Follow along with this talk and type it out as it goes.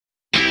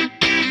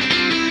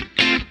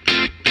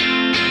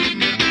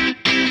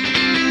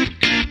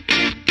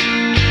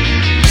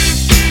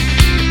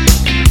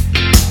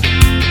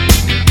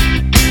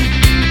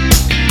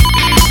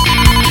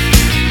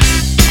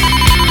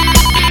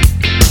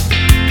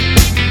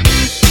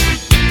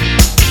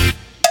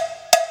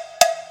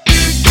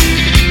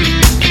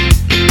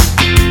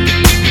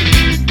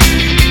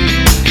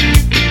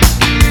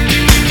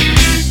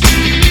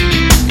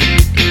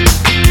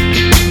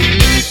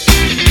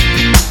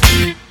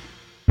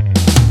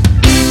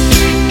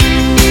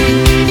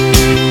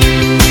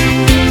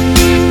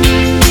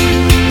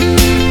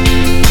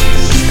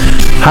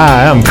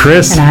Hi, I'm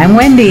Chris. And I'm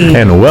Wendy.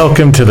 And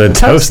welcome to the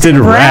Toasted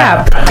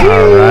Wrap.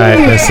 All right,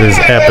 this is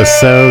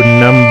episode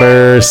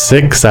number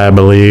 6, I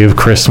believe,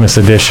 Christmas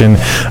edition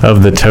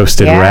of the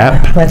Toasted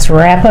Wrap. Let's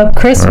wrap up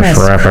Christmas. Let's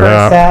wrap it Chris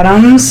up.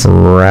 Adams.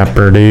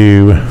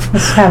 Rapper-doo.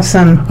 Let's have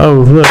some.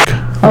 Oh, look.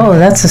 Oh,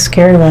 that's a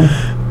scary one.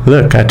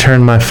 Look, I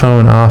turned my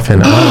phone off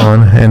and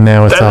on, and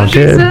now it's all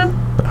good. I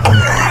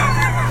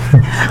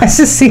was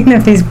just seeing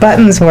if these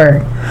buttons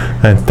work.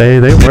 They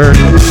work.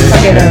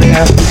 Okay, there we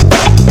go.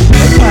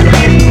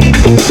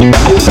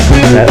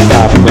 That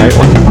top right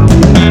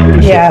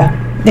one. Yeah,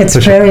 it's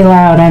very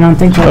loud. I don't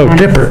think. Oh,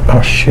 Dipper.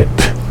 Oh, shit.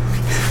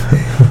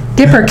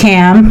 Dipper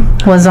Cam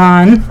was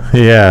on.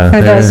 Yeah.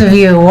 For those of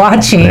you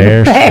watching,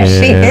 there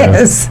she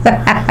is.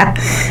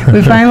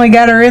 We finally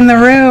got her in the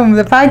room,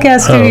 the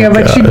podcast studio,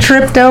 but she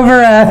tripped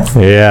over a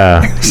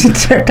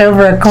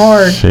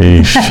cord.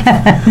 Sheesh.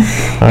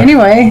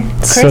 Anyway,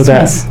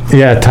 Christmas.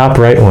 So top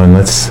right one.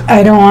 Let's.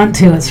 I don't want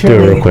to. It's really.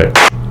 Do it real quick.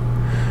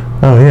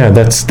 Oh yeah,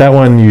 that's that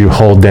one you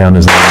hold down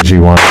as long as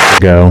you want it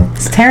to go.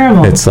 It's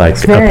terrible. It's like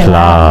very applause.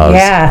 Loud.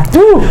 Yeah.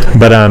 Woo.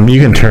 But you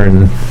can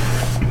turn.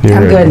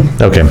 I'm good.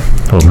 Okay,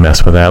 we'll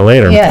mess with that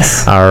later.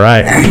 Yes. All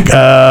right.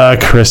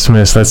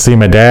 Christmas. Let's see.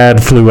 My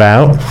dad flew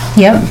out.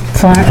 Yep.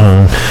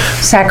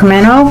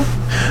 Sacramento.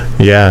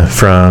 Yeah,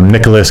 from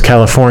Nicholas,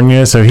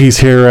 California. So he's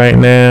here right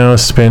now.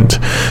 Spent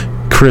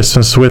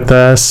Christmas with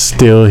us.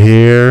 Still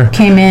here.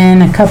 Came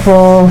in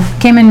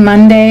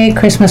Monday.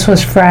 Christmas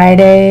was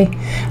Friday.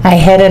 I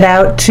headed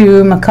out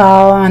to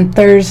McCall on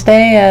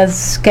Thursday as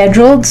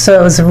scheduled. So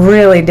it was a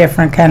really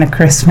different kind of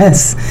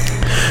Christmas.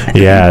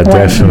 Yeah,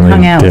 definitely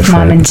hung out different. with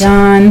Mom and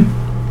John.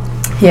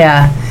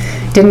 Yeah.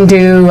 Didn't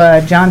do,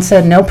 John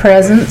said no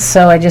presents,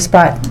 so I just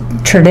bought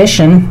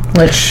Tradition,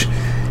 which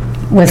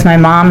with my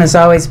mom has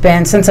always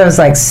been, since I was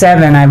like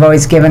 7, I've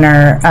always given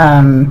her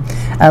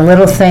a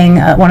little thing,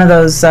 one of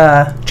those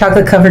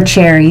chocolate-covered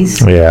cherries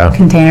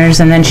containers,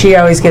 and then she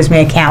always gives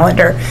me a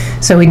calendar.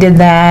 So we did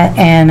that,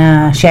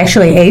 and she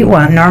actually ate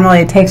one. Normally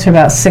it takes her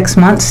about 6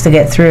 months to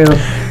get through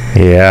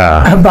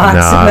a box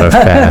not of a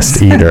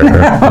fast eater.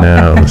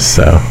 No,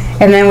 so.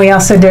 And then we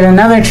also did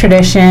another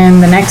tradition.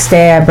 The next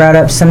day I brought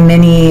up some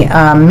mini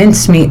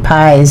mincemeat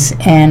pies,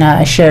 and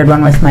I shared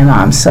one with my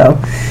mom. So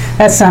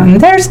that's something.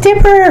 There's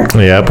Dipper.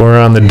 Yep, we're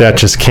on the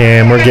Duchess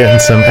Cam. We're getting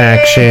some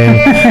action.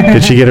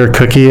 Did she get her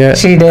cookie yet?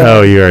 She did.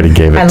 Oh, you already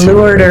gave it to her. I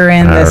lured her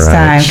in this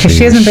time because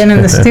she hasn't been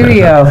in the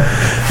studio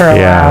for a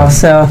while.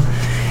 So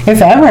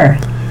if ever.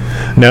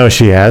 No,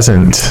 she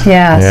hasn't.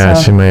 Yeah,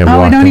 she may have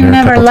walked in. We don't even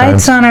have our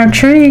lights times. on our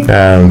tree.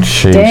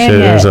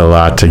 There's a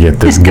lot to get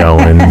this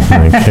going.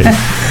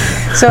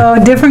 So, a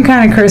different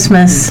kind of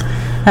Christmas.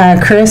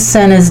 Chris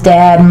and his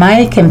dad,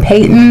 Mike and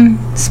Peyton,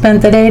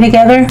 spent the day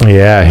together.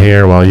 Yeah,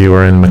 here while you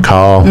were in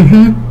McCall.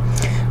 Mm-hmm.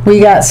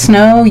 We got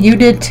snow. You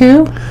did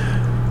too?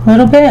 A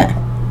little bit?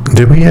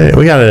 Did we?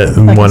 We got it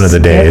one of the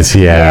days.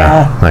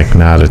 Yeah, like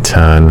not a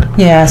ton.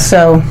 Yeah,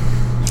 so...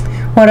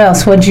 What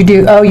else? What'd you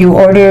do? Oh, you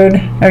ordered,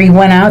 or you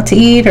went out to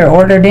eat, or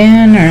ordered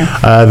in, or?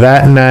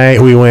 That night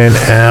we went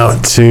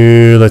out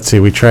to,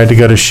 we tried to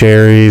go to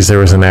Sherry's. There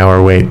was an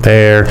hour wait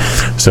there.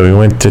 So we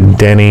went to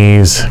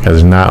Denny's, because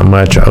there's not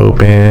much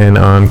open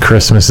on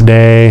Christmas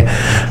Day.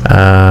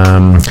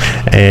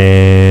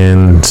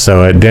 And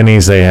so at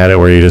Denny's they had it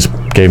where you just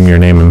gave them your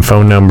name and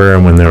phone number,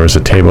 and when there was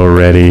a table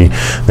ready,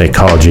 they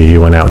called you.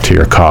 You went out to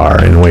your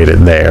car and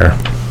waited there.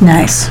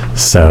 Nice.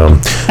 So.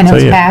 And it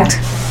was packed?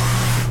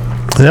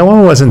 That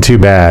one wasn't too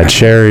bad.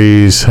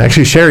 Sherry's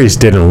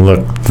didn't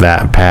look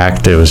that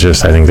packed. It was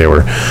just, I think they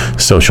were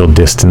social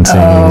distancing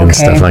and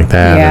stuff like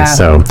that. Yeah. And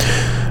so,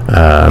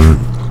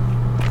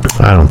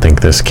 I don't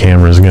think this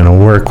camera's going to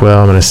work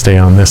well. I'm going to stay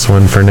on this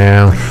one for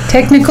now.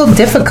 Technical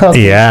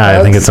difficulties. Yeah, folks.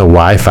 I think it's a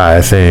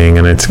Wi-Fi thing,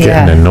 and it's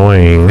getting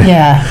annoying.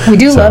 Yeah, we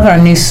do love our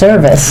new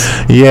service.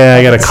 Yeah,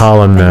 I got to call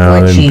them now.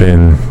 They've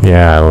been,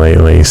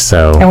 lately.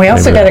 So. And we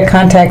also got to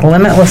contact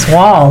Limitless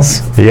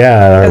Walls.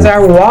 Yeah. Because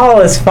our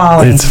wall is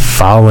falling. It's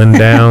falling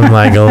down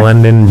like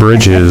London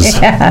bridges.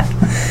 Yeah.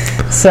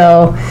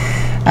 So,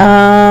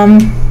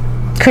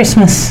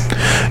 Christmas.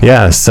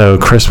 Yeah, so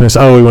Christmas.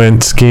 Oh, we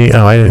went skiing.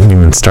 Oh, I didn't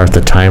even start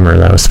the timer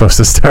that was supposed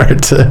to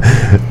start.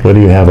 What do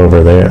you have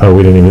over there? Oh,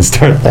 we didn't even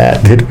start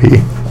that, did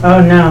we? Oh,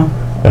 no.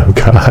 Oh,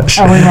 gosh.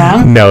 Are we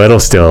wrong? No, it'll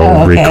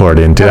still record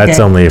into. That's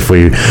only if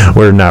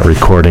we're not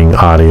recording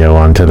audio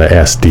onto the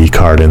SD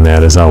card, and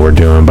that is all we're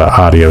doing, but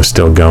audio's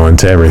still going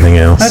to everything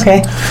else.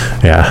 Okay.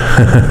 Yeah.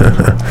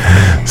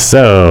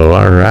 So,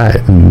 all right.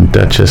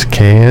 Duchess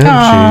Cam.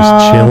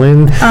 She's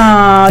chilling.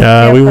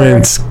 We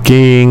went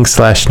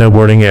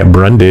skiing/snowboarding at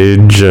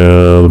Brundage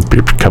a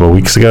couple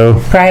weeks ago.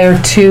 Prior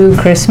to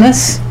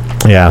Christmas.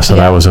 Yeah, so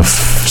that was a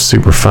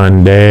super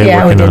fun day.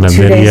 Yeah, working we did on a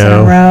 2 video. days in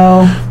a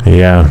row.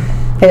 Yeah.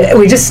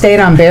 We just stayed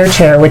on Bear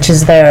Chair, which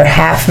is their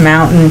half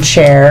mountain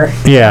chair.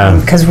 Yeah.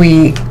 Because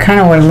we kind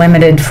of were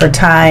limited for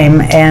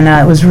time, and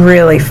it was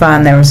really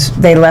fun.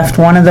 They left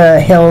one of the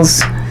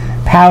hills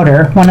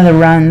powder, one of the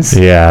runs.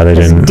 Yeah, they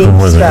Just deep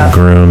wasn't stuff.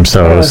 groomed,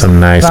 so It it was was some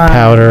nice fun.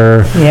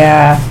 powder.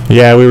 Yeah.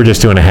 Yeah, we were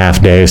just doing a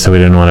half day, so we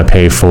didn't want to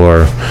pay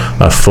for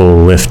a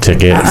full lift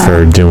ticket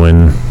for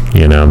doing,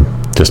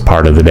 just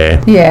part of the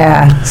day.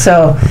 Yeah.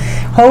 So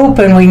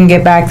hoping we can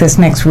get back this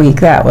next week.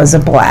 That was a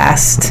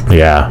blast.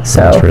 Yeah,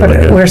 So, that's really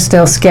but good. we're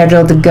still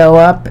scheduled to go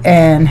up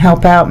and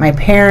help out my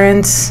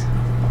parents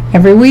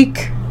every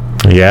week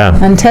Yeah,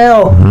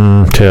 until.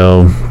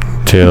 until.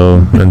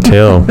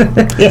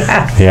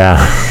 Yeah. Yeah,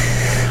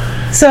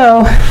 So,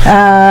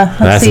 let's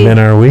that's see. been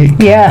our week.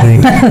 I Yeah,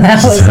 think.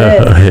 that was So,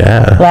 it.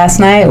 Yeah. Last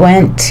night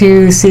went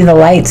to see the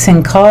lights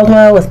in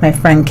Caldwell with my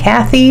friend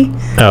Kathy.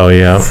 Oh,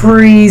 yeah.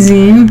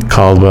 Freezing.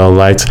 Caldwell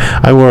lights.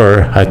 I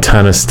wore a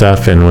ton of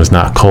stuff and was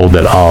not cold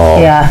at all.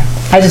 Yeah,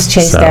 I just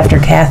chased So- after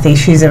Kathy.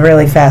 She's a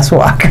really fast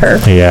walker.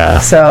 Yeah.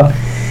 So,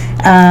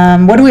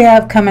 what do we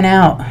have coming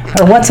out?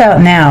 Or what's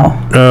out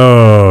now?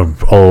 Oh,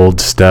 old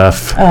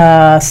stuff.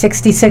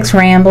 66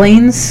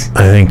 Ramblings.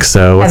 I think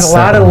so. Has What's a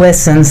lot that of one?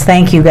 listens.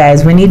 Thank you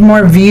guys. We need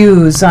more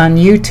views on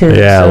YouTube.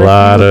 Yeah, So a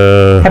lot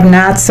of have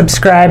not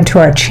subscribed to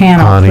our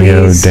channel,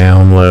 audio please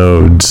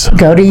downloads.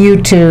 go to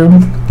YouTube,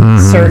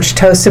 Mm-hmm. search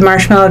Toasted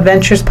Marshmallow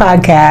Adventures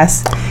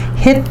Podcast,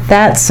 hit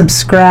that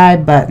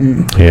subscribe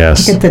button.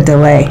 Yes. Get the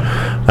delay.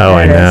 Oh,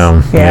 I There it is.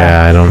 know. Yeah.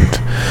 Yeah, I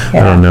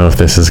Yeah. don't know if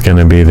this is going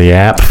to be the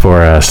app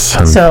for us,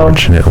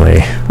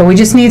 unfortunately. But we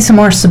just need some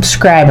more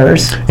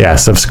subscribers. Yeah,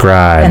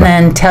 subscribe. And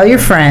then tell your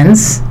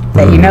friends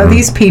that you know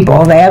these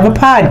people. They have a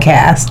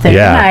podcast. They're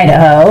Yeah. in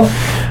Idaho.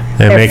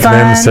 And They're make them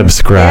fun.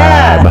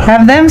 subscribe. Yeah,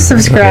 have them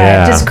subscribe.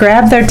 Yeah. Just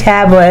grab their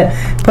tablet,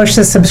 push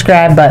the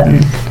subscribe button.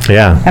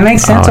 Yeah. That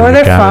makes sense. All Or you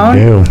their gotta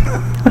phone.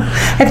 do.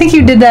 I think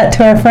you did that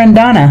to our friend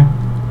Donna.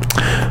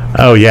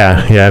 Oh,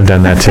 yeah. Yeah, I've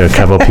done that to a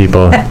couple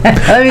people. Let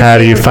me How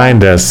do see you your-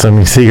 find us? Let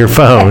me see your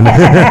phone.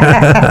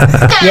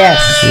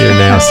 Yes. You're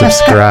now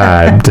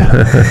subscribed.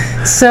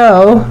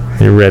 So,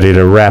 You ready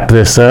to wrap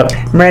this up?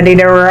 I'm ready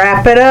to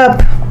wrap it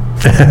up.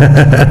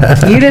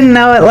 You didn't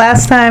know it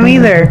last time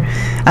either.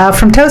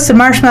 From Toasted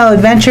Marshmallow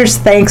Adventures,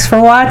 thanks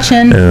for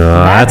watching.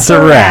 That's a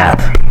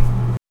wrap.